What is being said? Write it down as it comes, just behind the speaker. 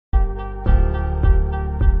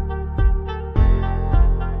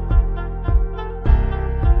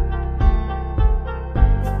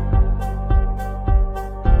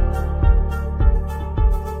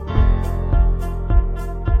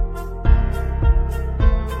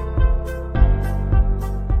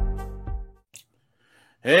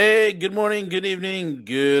Hey, good morning, good evening,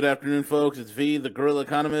 good afternoon, folks. It's V, the Guerrilla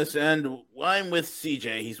Economist, and I'm with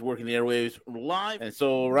CJ. He's working the airwaves live, and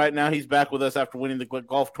so right now he's back with us after winning the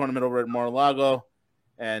golf tournament over at Mar-a-Lago,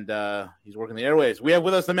 and he's working the airwaves. We have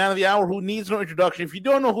with us the man of the hour who needs no introduction. If you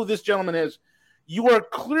don't know who this gentleman is, you are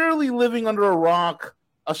clearly living under a rock,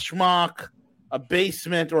 a schmuck, a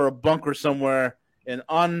basement, or a bunker somewhere in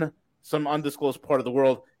some undisclosed part of the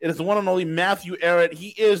world. It is the one and only Matthew Ehret. He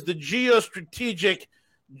is the geostrategic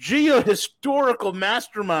geohistorical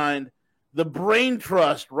mastermind, the brain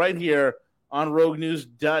trust, right here on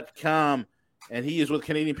roguenews.com. And he is with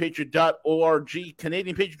CanadianPatriot.org,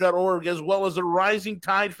 CanadianPatriot.org, as well as the Rising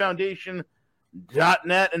Tide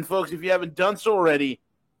Foundation.net. And folks, if you haven't done so already,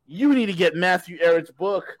 you need to get Matthew Ehret's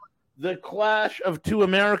book, The Clash of Two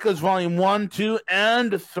Americas, Volume 1, 2,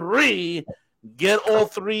 and 3. Get all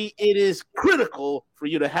three. It is critical for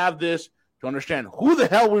you to have this to understand who the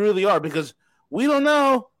hell we really are, because we don't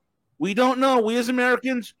know. We don't know. We as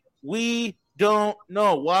Americans, we don't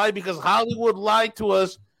know. Why? Because Hollywood lied to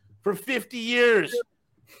us for 50 years,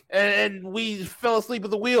 and we fell asleep at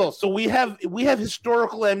the wheel. So we have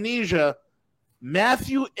historical amnesia.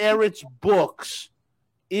 Matthew Ehret's books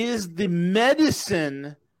is the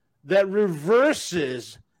medicine that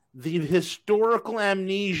reverses the historical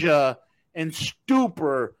amnesia and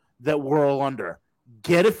stupor that we're all under.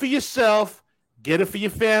 Get it for yourself. Get it for your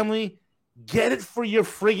family. Get it for your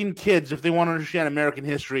friggin' kids if they want to understand American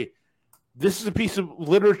history. This is a piece of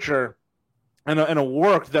literature and a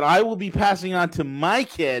work that I will be passing on to my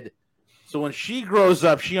kid, so when she grows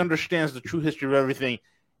up, she understands the true history of everything.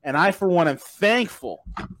 And I, for one, am thankful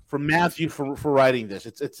for Matthew for writing this.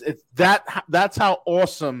 That's how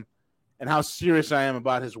awesome and how serious I am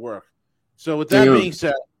about his work. So with that being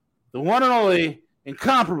said, the one and only,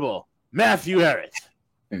 incomparable Matthew Ehret.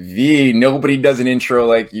 V, nobody does an intro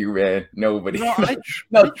like you, man. Nobody. No, I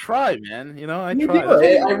try, man. I try.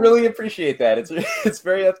 I really appreciate that. It's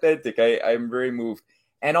very authentic. I'm very moved.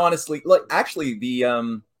 And honestly, actually,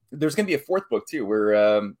 there's gonna be a fourth book too.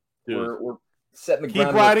 We're setting the keep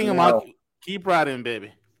groundwork. Writing them up. Keep writing,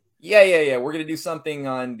 baby. Yeah. We're gonna do something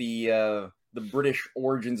on the British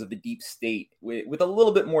origins of the deep state with a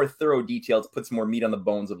little bit more thorough detail to put some more meat on the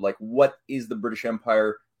bones of like what is the British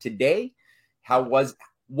Empire today,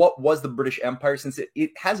 what was the British Empire, since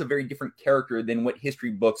it has a very different character than what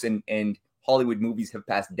history books and Hollywood movies have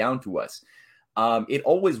passed down to us. It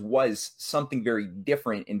always was something very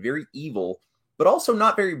different and very evil, but also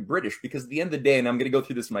not very British, because at the end of the day, and I'm going to go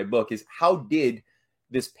through this in my book, is how did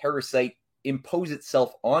this parasite impose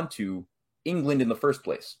itself onto England in the first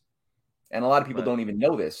place? And a lot of people don't even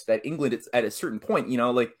know this, that England, it's at a certain point,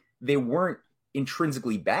 they weren't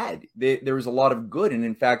intrinsically bad. There was a lot of good. And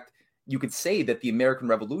in fact, you could say that the American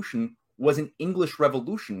Revolution was an English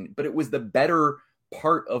revolution, but it was the better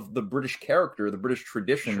part of the British character, the British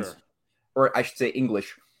traditions, or I should say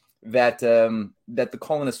English, that the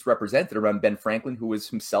colonists represented around Ben Franklin, who was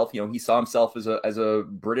himself, he saw himself as a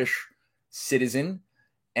British citizen,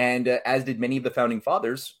 and as did many of the founding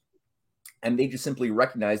fathers. And they just simply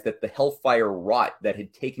recognized that the hellfire rot that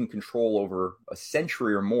had taken control over a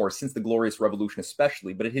century or more, since the Glorious Revolution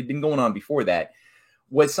especially, but it had been going on before that,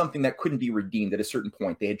 was something that couldn't be redeemed at a certain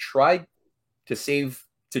point. They had tried to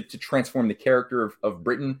transform the character of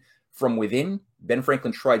Britain from within. Ben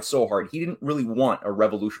Franklin tried so hard. He didn't really want a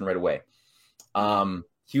revolution right away.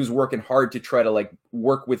 He was working hard to try to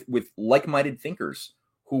work with like-minded thinkers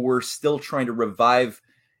who were still trying to revive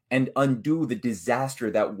and undo the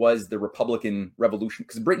disaster that was the Republican Revolution.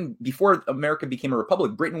 Because Britain, before America became a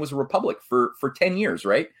republic, Britain was a republic for 10 years,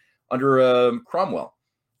 right? Under Cromwell.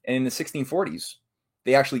 And in the 1640s,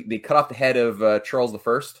 they cut off the head of Charles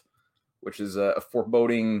I, which is a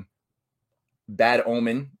foreboding bad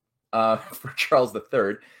omen for Charles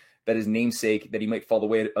III, that he might fall the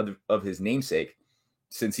way of his namesake,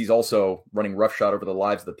 since he's also running roughshod over the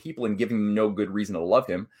lives of the people and giving them no good reason to love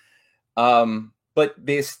him. But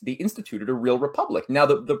they instituted a real republic. Now,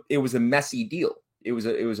 it was a messy deal. It was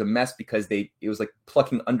a mess because it was like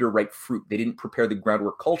plucking underripe fruit. They didn't prepare the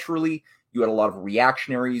groundwork culturally. You had a lot of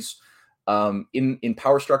reactionaries in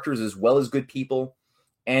power structures as well as good people.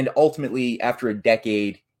 And ultimately, after a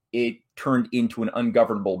decade, it turned into an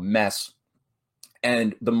ungovernable mess,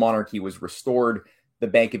 and the monarchy was restored. The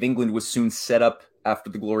Bank of England was soon set up after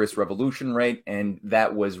the Glorious Revolution, right? And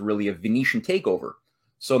that was really a Venetian takeover.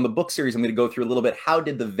 So in the book series, I'm going to go through a little bit, how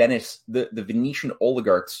did the Venetian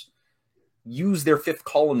oligarchs use their fifth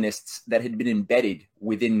columnists that had been embedded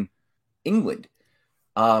within England,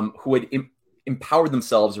 who had empowered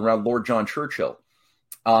themselves around Lord John Churchill.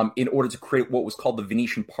 in order to create what was called the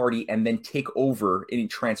Venetian Party, and then take over and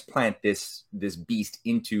transplant this beast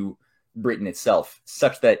into Britain itself,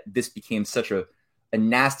 such that this became such a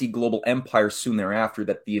nasty global empire soon thereafter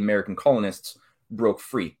that the American colonists broke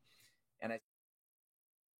free.